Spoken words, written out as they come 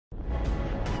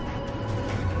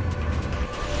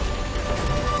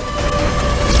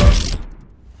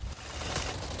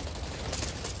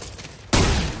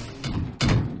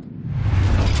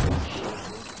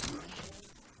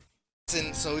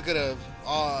so we could have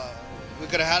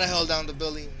had a held down the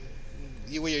building.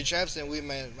 You with your traps and we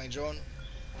my drone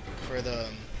for the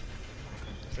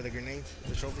grenades,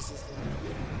 the trophy system.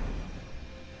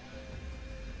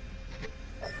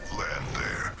 Land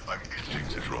there. I'm itching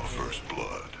to draw first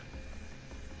blood.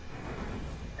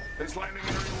 This landing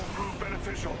area will prove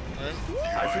beneficial. Right.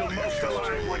 I feel most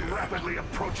alive when rapidly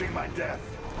approaching my death.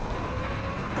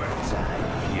 Bird's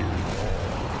eye view.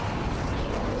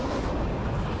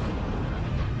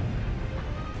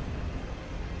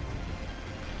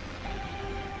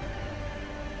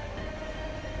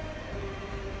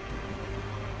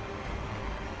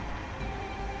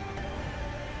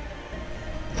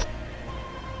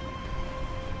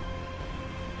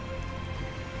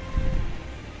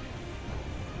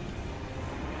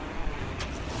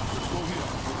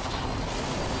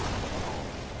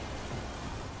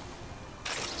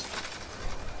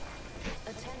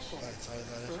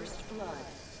 First blood.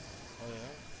 Oh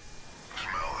yeah.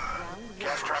 Smell that.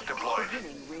 Gas trap deployed.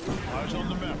 Eyes on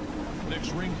the map.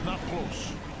 Next ring's not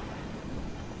close.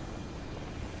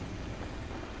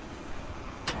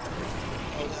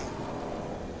 Oh down.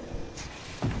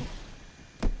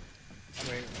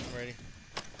 I'm ready.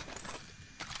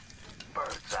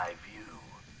 Bird's eye view.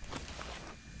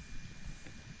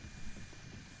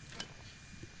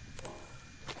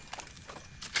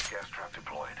 Gas trap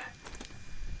deployed.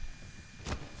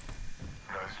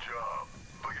 Nice job,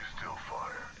 but you still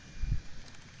fire.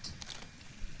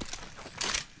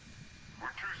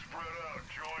 We're too spread out.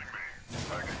 Join me.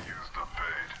 I can use the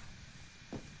bait.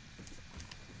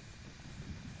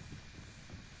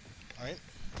 Alright.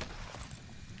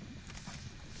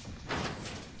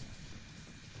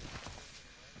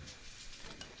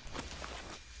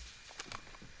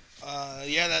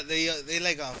 Yeah, that they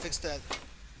like fixed that.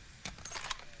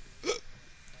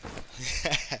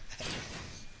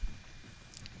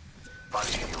 Body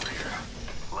shield here.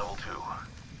 Level 2.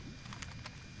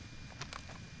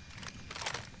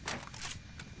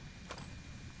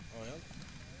 Oh yeah.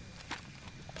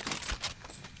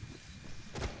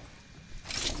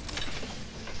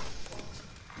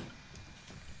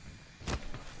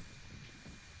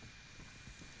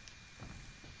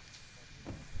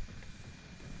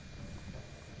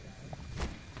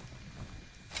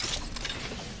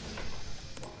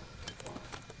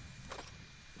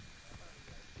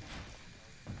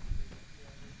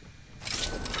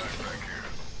 Backpack here.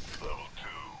 Level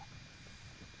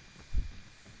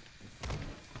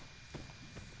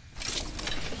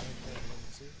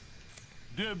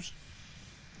 2. Dibs.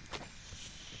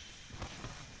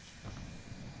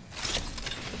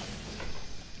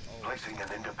 Placing an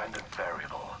independent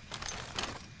variable.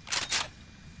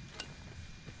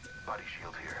 Body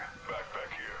shield here.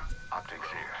 Backpack here. Optics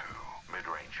here.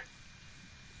 Mid-range.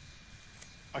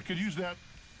 I could use that.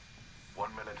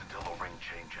 1 minute until the ring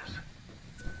changes.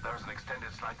 There's an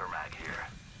extended sniper mag here.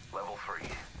 Level 3.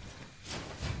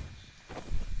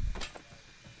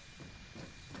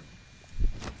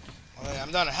 Alright,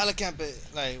 I'm down a helicamp, but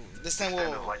like this time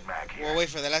Extended light mag here. we'll wait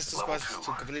for the last two Level spots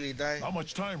 2. to completely die. How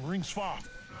much time? Rings far.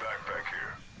 Backpack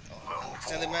here. Level 4.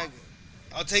 Extended mag.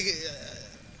 I'll take it.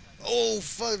 Oh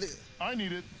fuck! I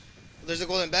need it. There's a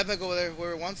golden backpack over there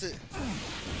where it wants it.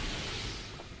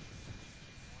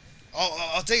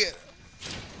 Oh, I'll take it.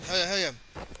 Hell yeah.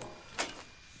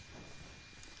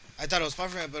 I thought it was far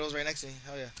from it, but it was right next to me.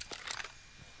 Hell yeah.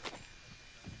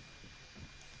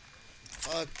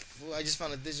 Fuck. Ooh, I just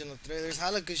found a digital thread. There's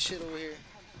hella good shit over here.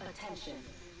 Attention.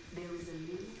 There is a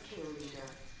new kill leader.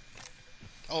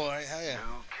 Oh, alright. Hell yeah.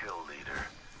 New kill leader.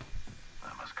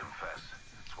 I must confess,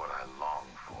 it's what I long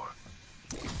for.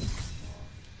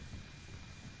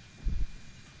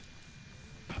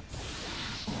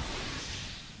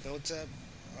 No tap.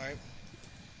 Alright.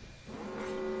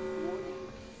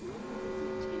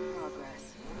 In progress.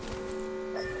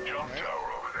 Jump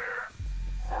tower over there.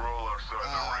 We're all outside the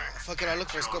ring. Fuck it. I'll look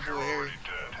for a scope You're over here. already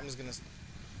dead. I'm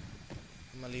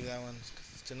gonna leave that one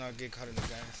to not get caught in the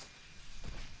gas.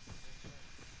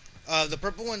 The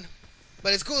purple one,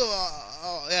 but it's cool.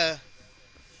 Oh yeah.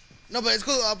 No, but it's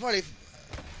cool. I'll probably.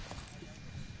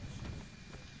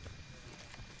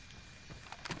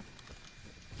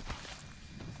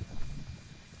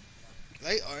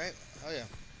 Right? Alright. Oh yeah.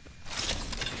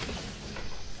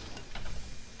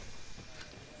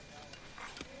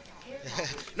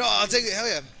 No, I'll take it. Hell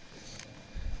yeah.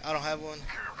 I don't have one.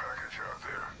 Care package out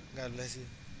there. God bless you.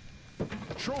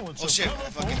 Trolling Oh shit. I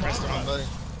fucking pressed the wrong button.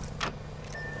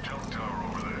 Jump tower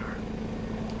over there.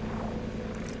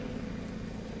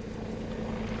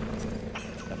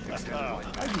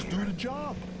 I just do the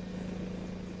job.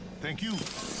 Thank you.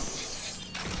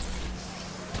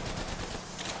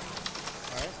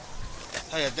 Alright.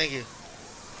 Oh yeah, thank you.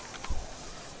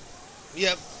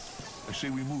 Yep. I say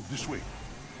we move this way.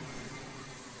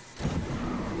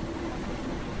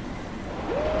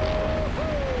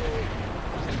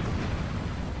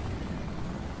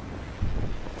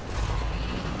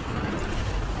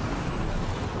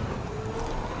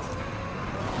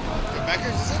 They're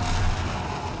backers, is it?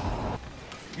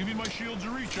 Giving my shields a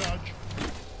recharge.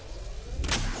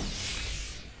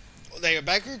 Oh, they're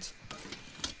backwards?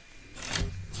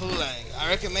 So like, I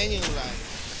recommend you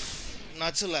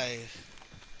not to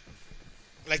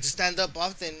to stand up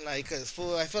often, like, cause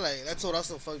fool, I feel like that's what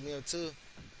also fucked me up too.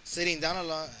 Sitting down a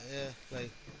lot, yeah,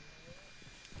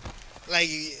 like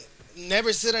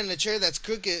never sit on a chair that's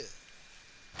crooked.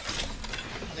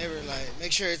 Never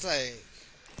make sure it's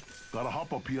Gotta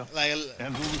hop up here like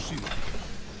and we'll receive it.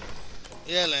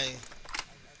 yeah,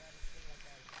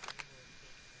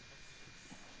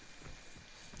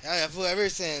 yeah, fool. Ever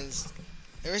since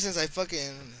I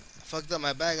fucking fucked up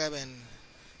my back, I've been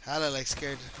hella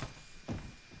scared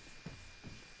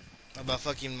about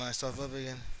fucking myself up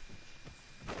again.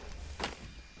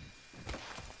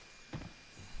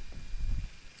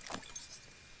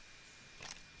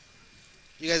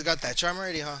 You guys got that charm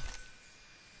already, huh?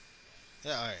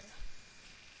 Yeah, alright.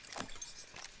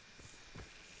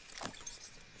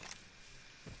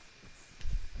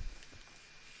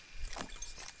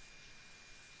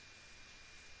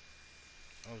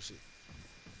 Oh shit.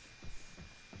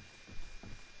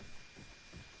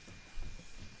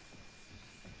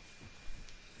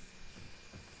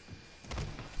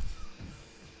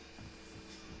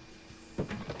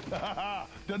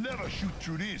 They'll never shoot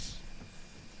through this.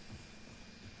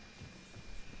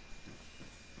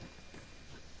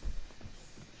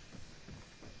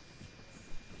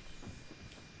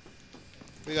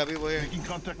 We got people here. Making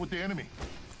contact with the enemy.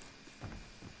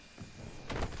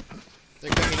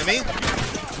 They're coming to me.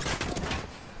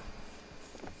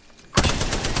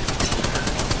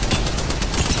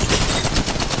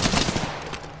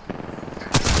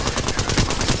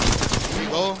 Here we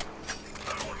go.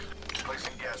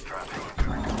 Placing gas trap.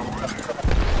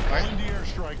 Calling the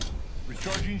airstrikes.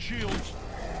 Recharging shields.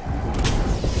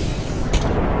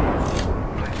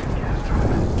 Placing gas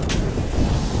trap.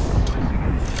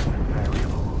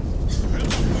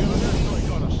 Heads up, we got an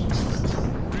airstrike on us.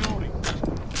 Reloading.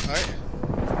 Alright.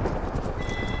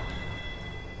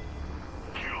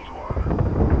 Killed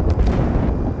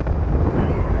one.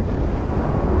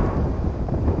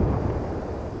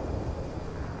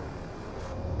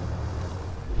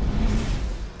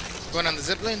 Going on the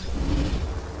zip line.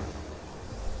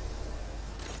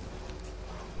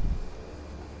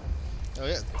 Oh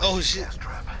yeah. Oh shit. Gas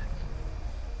trap.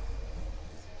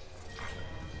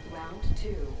 Round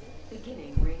 2.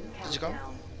 Beginning ring Did you come?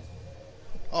 countdown.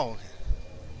 Oh okay.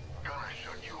 Gonna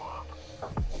shut you up.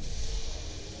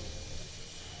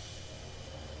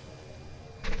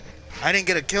 I didn't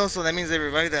get a kill, so that means they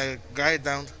revived that guy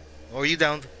downed. Or you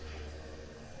downed.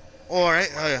 Oh,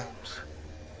 alright. Oh yeah.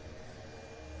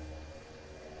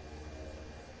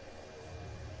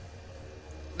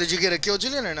 Did you get a kill,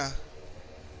 Julian, or not?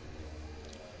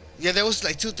 Yeah, there was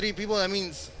 2-3 people. That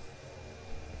means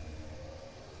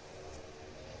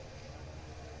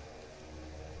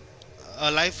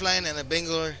a lifeline and a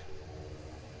bingo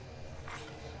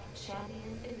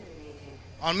Champion eliminated.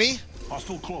 on me.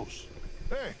 Hostile close.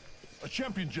 Hey, a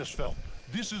champion just fell.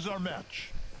 This is our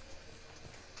match.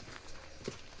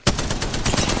 Level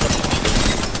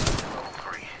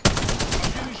 3.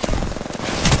 I'm getting shot.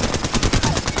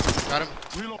 Got him.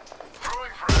 Reload.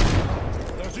 Throwing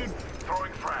frag. That's it.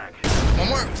 Throwing frag. One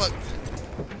more. Fuck.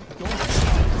 Don't.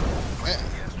 Eh,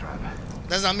 Gas trap.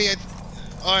 that's not me.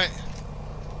 Alright.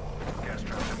 Gas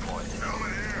trap deployed.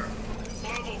 Helmet here.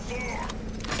 Level 4.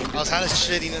 I was hella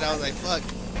shitting it. I was like, fuck.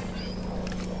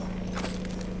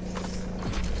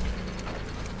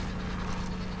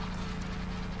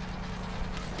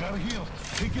 Gotta heal.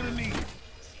 Taking a knee.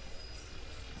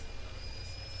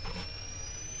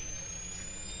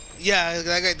 Yeah,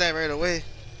 that guy died right away.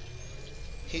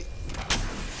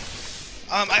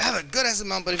 I have a good ass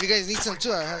amount, but if you guys need some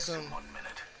too, I have some. 1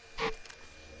 minute.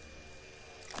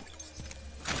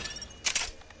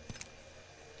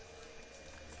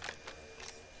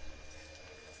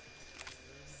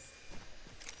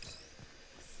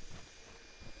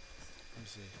 Let me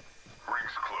see.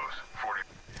 Ring's close. 40.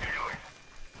 Healing.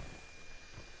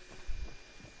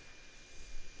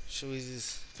 Should we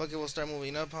just fuck it? We'll start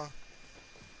moving up, huh?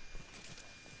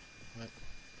 Right.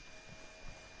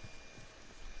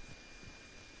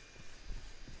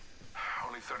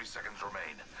 Only 30 seconds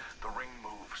remain. The ring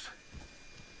moves.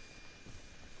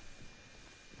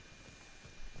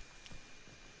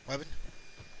 Weapon.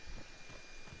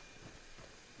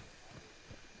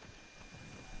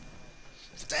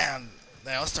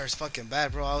 That All-Star's fucking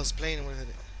bad, bro. I was playing with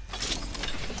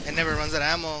it. It never runs out of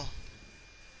ammo. 10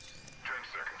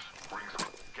 seconds.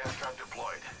 Rings. Gas trap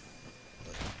deployed.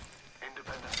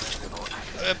 Independent variable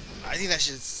active. I think that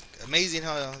shit's amazing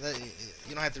how that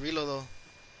you don't have to reload though.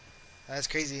 That's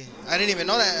crazy. I didn't even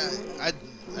know that.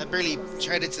 I barely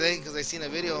tried it today because I seen a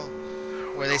video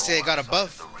where they say it got a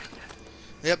buff.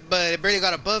 Yep, but it barely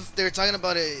got a buff. They were talking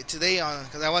about it today on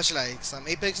because I watched like some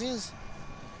Apex news.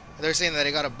 They're saying that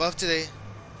it got a buff today.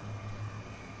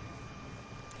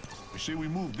 I say we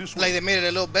move this way. Like they made it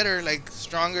a little better, like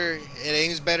stronger. It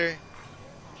aims better,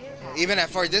 even at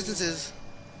far distances.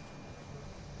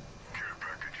 Care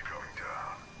package coming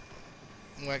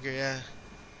down. Whacker, yeah.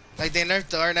 Like they nerfed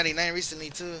the R99 recently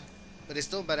too, but it's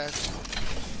still badass.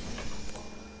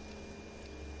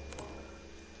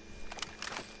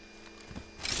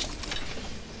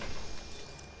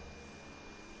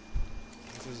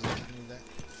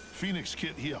 Phoenix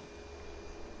kit here.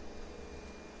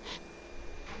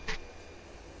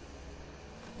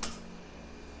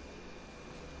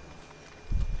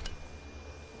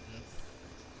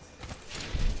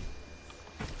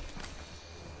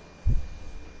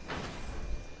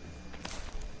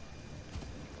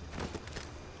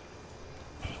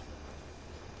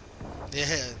 Yeah,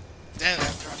 damn.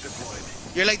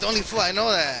 You're like the only fool I know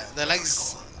that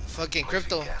likes fucking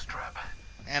crypto Gas trap.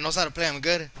 and knows how to play them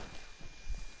good.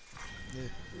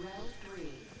 Round 3.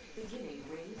 Beginning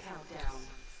ring countdown.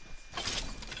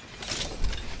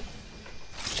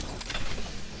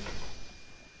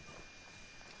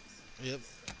 Yep.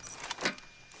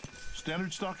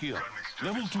 Standard stock here. Got an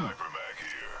extended Level 2. sniper mag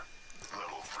here.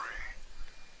 Level 3.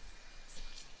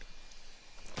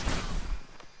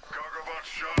 Cargo bot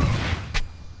shot up.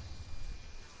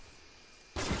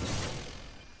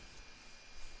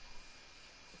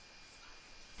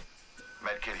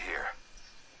 Medkit here.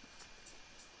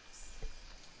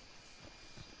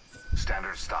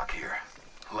 Standard stock here.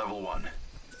 Level 1.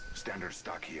 Standard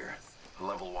stock here.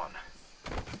 Level 1.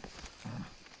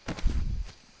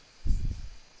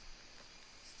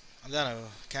 I'm gonna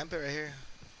camp it right here.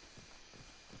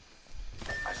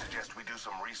 I suggest we do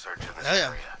some research in this Hell yeah.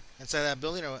 area. Inside that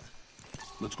building or what?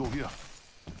 Let's go here.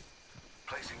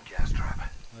 Placing gas trap.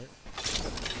 Right.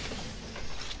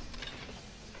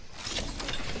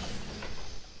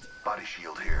 Body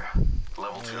shield here.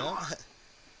 Level 2. Yeah.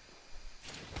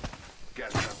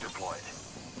 Gas trap deployed.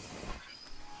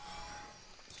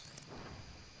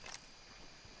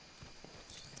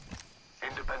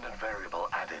 Independent variable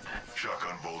added.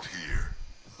 Shotgun bolt here.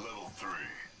 Level 3.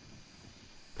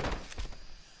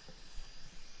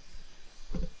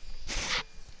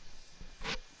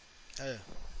 Hell yeah.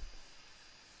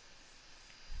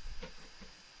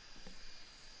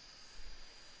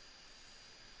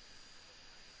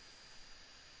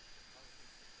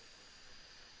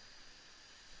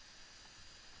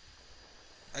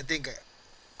 I think.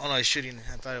 Oh no, it's shooting.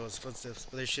 I thought it was footsteps,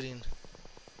 but they're shooting.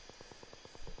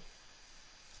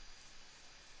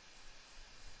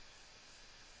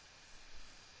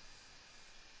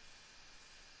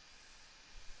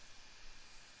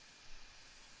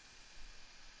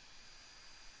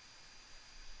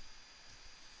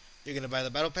 You're gonna buy the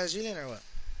battle pass, Julian, or what?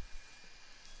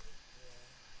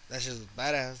 That's just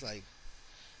badass. Like,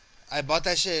 I bought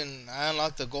that shit and I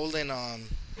unlocked the golden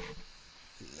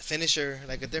finisher,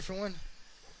 like a different one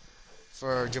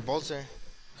for Gibraltar.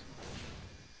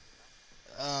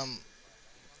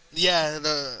 Yeah,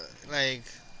 the like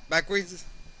backwards.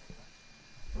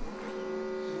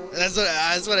 That's what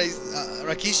I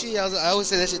Rakishi. I always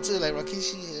say that shit too, like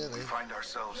Rakishi. Yeah, We like, find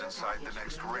ourselves inside the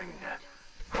next ring.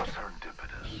 How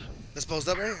serendipitous. that's posed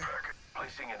up right here.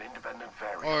 Placing an independent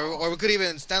variable. Or we could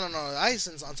even stand on the ice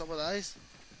and on top of the ice,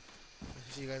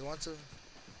 if you guys want to.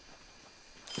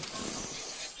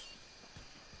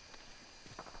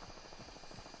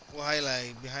 We'll hide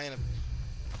like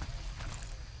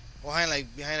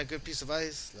behind a good piece of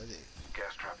ice. Like,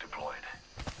 Gas trap deployed.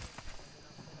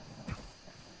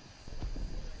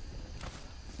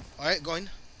 all right, going.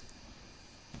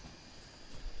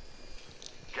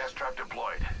 Gas trap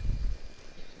deployed.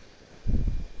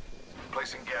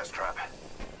 Placing gas trap.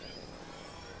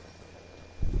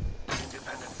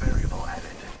 Independent variable added.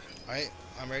 All right,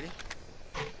 I'm ready.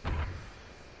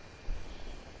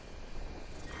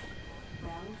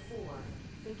 Round 4.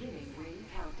 Beginning ring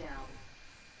countdown.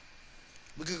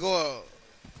 We could go.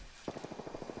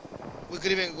 We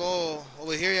could even go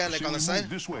over here, yeah, like Say on we the move side,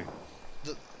 this way.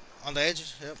 on the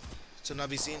edge. Yep, to not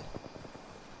be seen.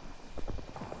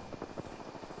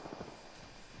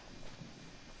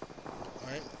 All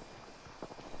right,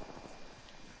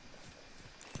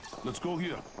 Let's go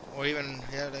here. or even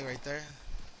yeah, like right there.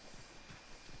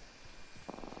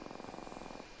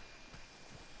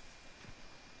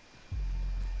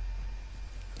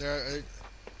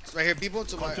 Right here, people.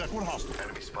 To my, Contact one hostile.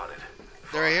 Enemy spotted.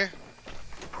 they're right here.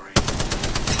 Breathe.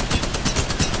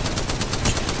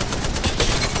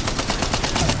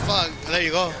 Fuck. There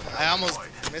you go. I almost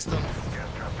missed them.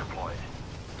 Gas trap deployed.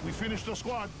 We finished the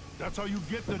squad. That's how you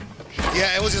get the...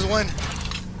 Yeah, it was just one.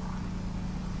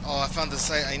 Oh, I found the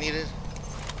site I needed.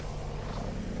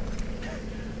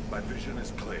 My vision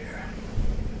is clear.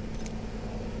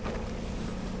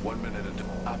 1 minute into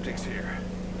optics here.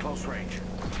 Close range.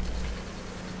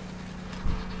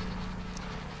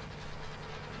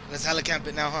 Let's helicamp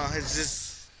it now, huh? It's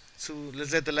just two.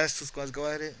 Let's let the last two squads go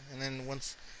at it, and then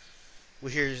once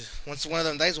one of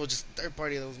them dies, we'll just third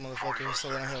party those motherfuckers so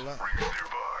they don't hit a lot. Rings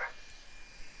nearby.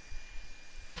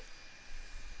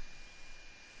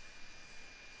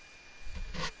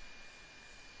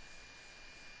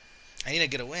 I need to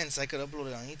get a win so I could upload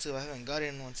it on YouTube. I haven't got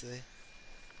it in one today.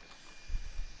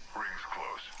 Rings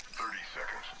close. 30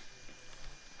 seconds.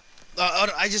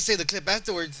 I just saved the clip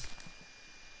afterwards.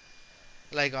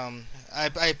 Like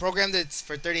I programmed it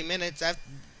for 30 minutes after,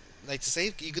 like to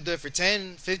save. You could do it for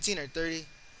 10, 15, or 30.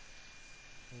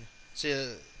 So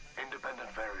Independent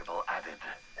variable added.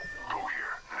 Go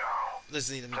here, now. let's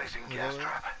see. Placing gas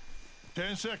trap.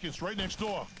 10 seconds, right next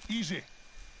door. Easy.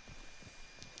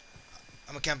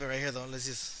 I'm gonna camp it right here though. Let's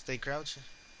just stay crouched.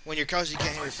 When you're crouched, you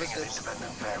can't hear your Placing an footsteps.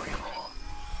 independent variable.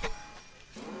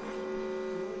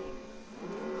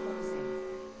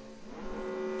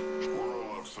 We're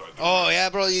all outside the Oh yeah,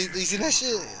 bro. You see that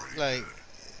shit? Like,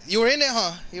 you were in it,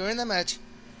 huh? You were in that match,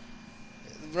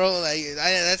 bro. Like,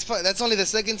 that's only the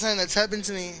second time that's happened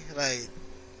to me. Like,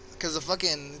 cause the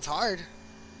fucking it's hard.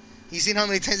 You seen how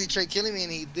many times he tried killing me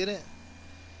and he didn't?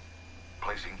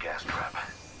 Placing gas trap.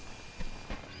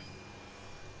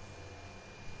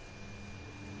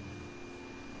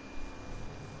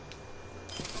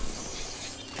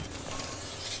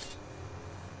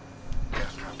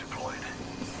 Gas trap deployed.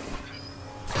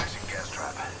 Placing gas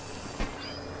trap.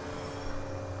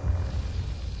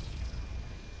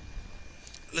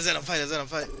 Let's let him fight. Let's let him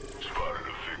fight. spotted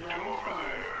a victim over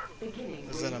there. Beginning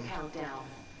Let's let ring him- countdown.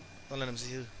 Don't let him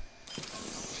see you.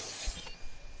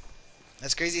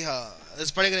 That's crazy how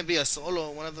there's probably gonna be a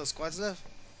solo one of those squads left.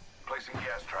 Placing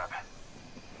gas trap.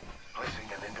 Placing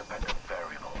an independent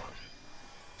variable.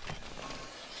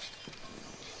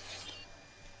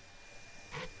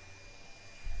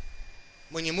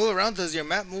 When you move around, does your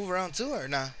map move around too or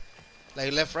not?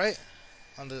 Like left, right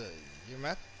on your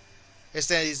map? It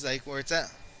stays like where it's at.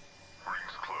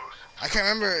 Rings close. I can't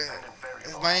remember Independent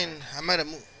if variable. mine. I might have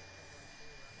moved.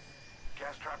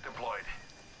 Gas trap deployed.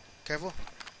 Careful,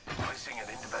 Placing an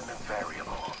independent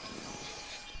variable.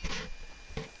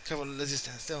 careful. Let's just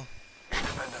stand still.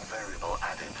 Independent variable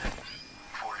added.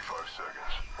 45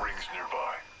 seconds. Rings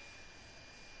nearby.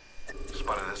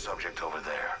 Spotted a subject over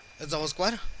there. It's the whole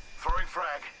squad. Throwing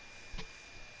frag.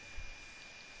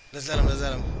 Let's let him. Let's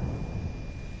let him.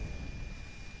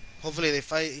 Hopefully they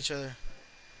fight each other.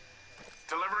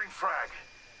 Delivering frag.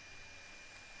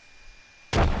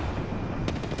 Oh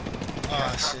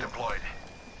Trap shit. deployed.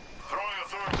 Throwing a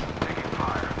third. Taking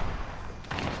fire.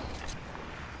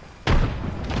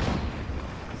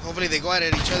 Hopefully they go at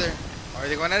it each other. Are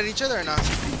they going at each other or not?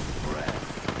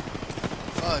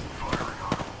 Fuck. Firing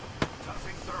on him.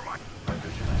 Tossing thermite. My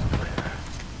vision is clear.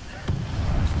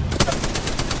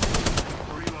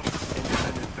 Reload.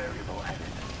 Independent variable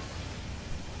added.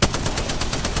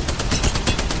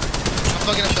 I'm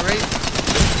fucking up the rate.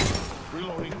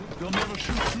 Reloading. They'll never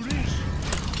shoot through these.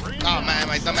 Oh man,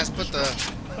 my dumbass put the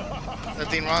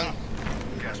thing wrong.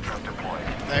 Gas trap deployed.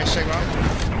 The airstrike wrong.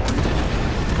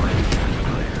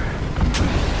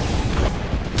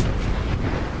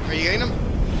 Are you getting him?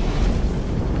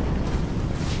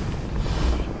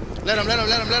 Let him, let him,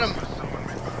 let him, let him.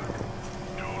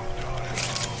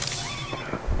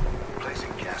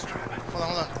 Placing gas trap. Hold on,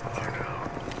 hold on.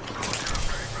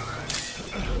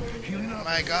 Healing up.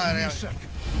 My God, Give me yeah. a sec.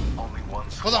 Only one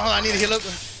Hold on, hold on. I need to heal up.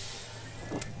 Round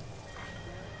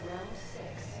 6.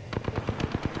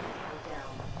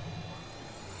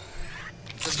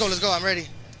 Countdown. Let's go. I'm ready.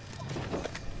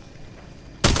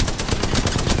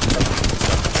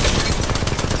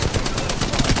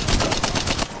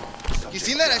 You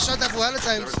seen that? I shot that fool a lot of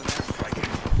times.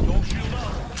 Don't shield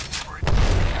up.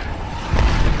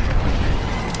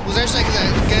 Who's airstrike is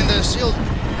that? Getting the shield.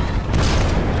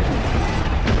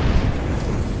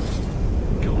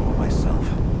 Killed one myself.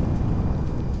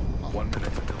 1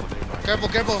 minute until the day. Careful,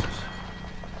 careful.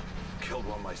 Killed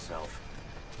one myself.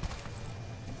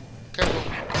 Careful.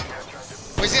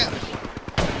 Where's he at?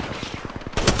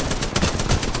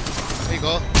 There you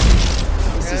go.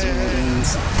 This is your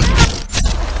wings.